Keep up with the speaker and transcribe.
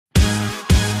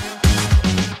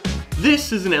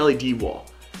This is an LED wall.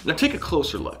 Now take a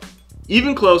closer look.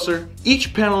 Even closer,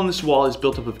 each panel on this wall is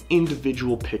built up of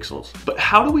individual pixels. But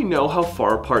how do we know how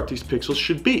far apart these pixels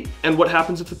should be? And what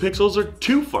happens if the pixels are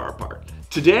too far apart?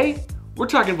 Today, we're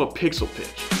talking about pixel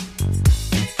pitch.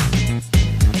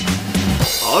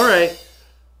 All right,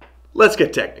 let's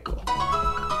get technical.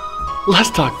 Let's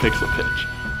talk pixel pitch.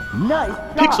 Nice.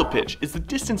 Pixel pitch is the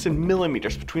distance in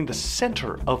millimeters between the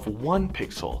center of one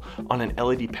pixel on an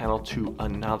LED panel to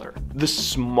another. The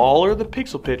smaller the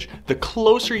pixel pitch, the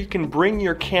closer you can bring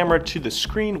your camera to the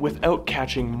screen without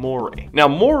catching moire. Now,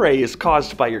 moire is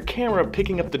caused by your camera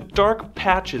picking up the dark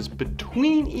patches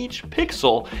between each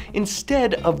pixel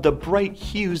instead of the bright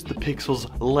hues the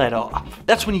pixels let off.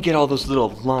 That's when you get all those little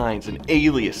lines and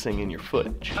aliasing in your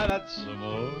footage.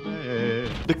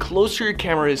 The closer your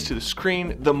camera is to the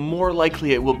screen, the more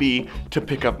likely it will be to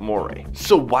pick up moire.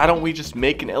 So why don't we just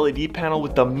make an LED panel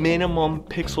with the minimum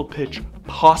pixel pitch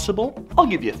possible? I'll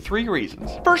give you 3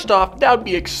 reasons. First off, that would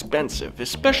be expensive,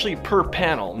 especially per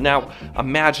panel. Now,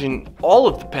 imagine all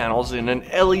of the panels in an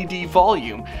LED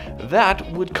volume. That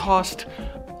would cost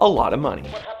a lot of money.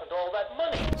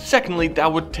 Secondly,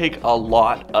 that would take a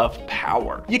lot of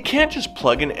power. You can't just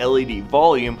plug an LED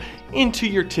volume into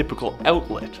your typical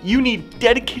outlet. You need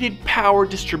dedicated power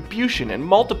distribution, and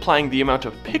multiplying the amount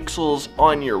of pixels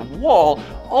on your wall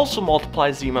also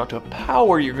multiplies the amount of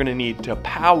power you're going to need to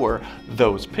power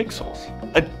those pixels.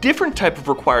 A different type of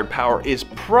required power is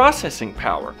processing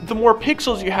power. The more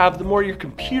pixels you have, the more your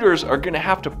computers are going to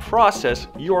have to process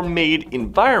your made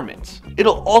environments.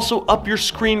 It'll also up your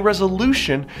screen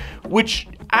resolution, which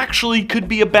actually could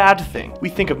be a bad thing. We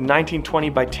think of 1920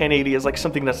 by 1080 as like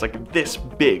something that's like this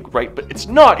big, right? But it's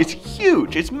not, it's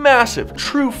huge, it's massive.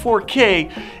 True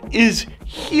 4K is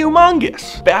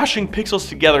humongous. Bashing pixels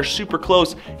together super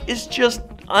close is just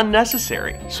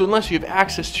unnecessary. So unless you have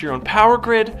access to your own power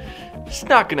grid, it's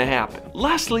not gonna happen.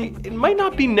 Lastly, it might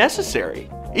not be necessary.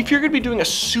 If you're gonna be doing a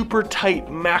super tight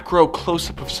macro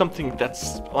close-up of something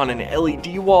that's on an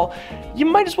LED wall, you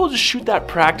might as well just shoot that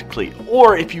practically.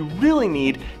 Or if you really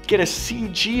need, get a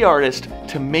CG artist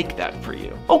to make that for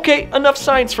you. Okay, enough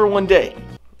science for one day.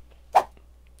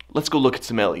 Let's go look at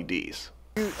some LEDs.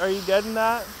 Are you getting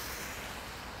that?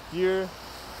 You're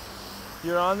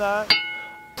on that?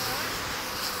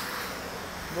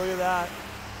 Look at that.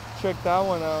 Check that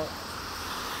one out.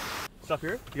 Stop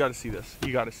here. You gotta see this.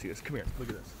 You gotta see this. Come here. Look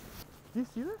at this. Do you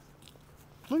see this?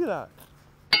 Look at that.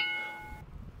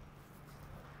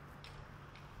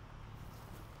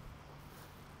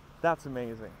 That's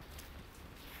amazing.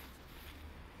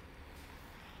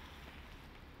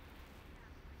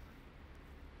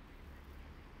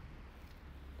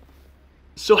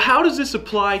 So how does this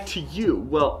apply to you?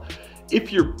 Well,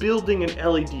 if you're building an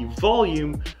LED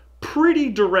volume, pretty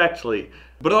directly,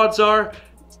 but odds are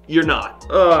you're not.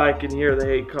 Oh, I can hear the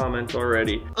hate comments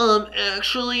already.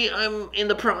 Actually, I'm in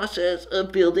the process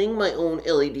of building my own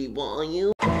LED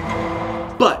volume.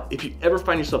 But if you ever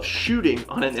find yourself shooting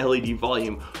on an LED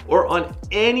volume or on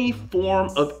any form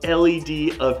of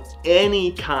LED of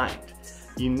any kind,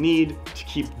 you need to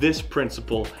keep this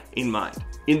principle in mind.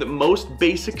 In the most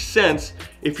basic sense,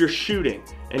 if you're shooting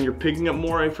and you're picking up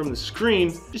moire from the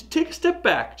screen, just take a step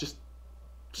back, just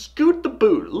scoot the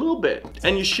boot a little bit,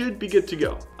 and you should be good to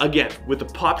go. Again, with the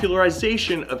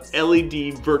popularization of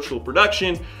LED virtual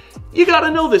production, you gotta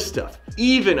know this stuff.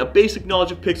 Even a basic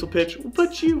knowledge of pixel pitch will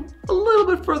put you a little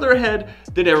bit further ahead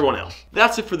than everyone else.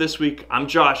 That's it for this week. I'm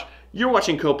Josh, you're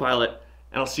watching CoPilot,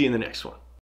 and I'll see you in the next one.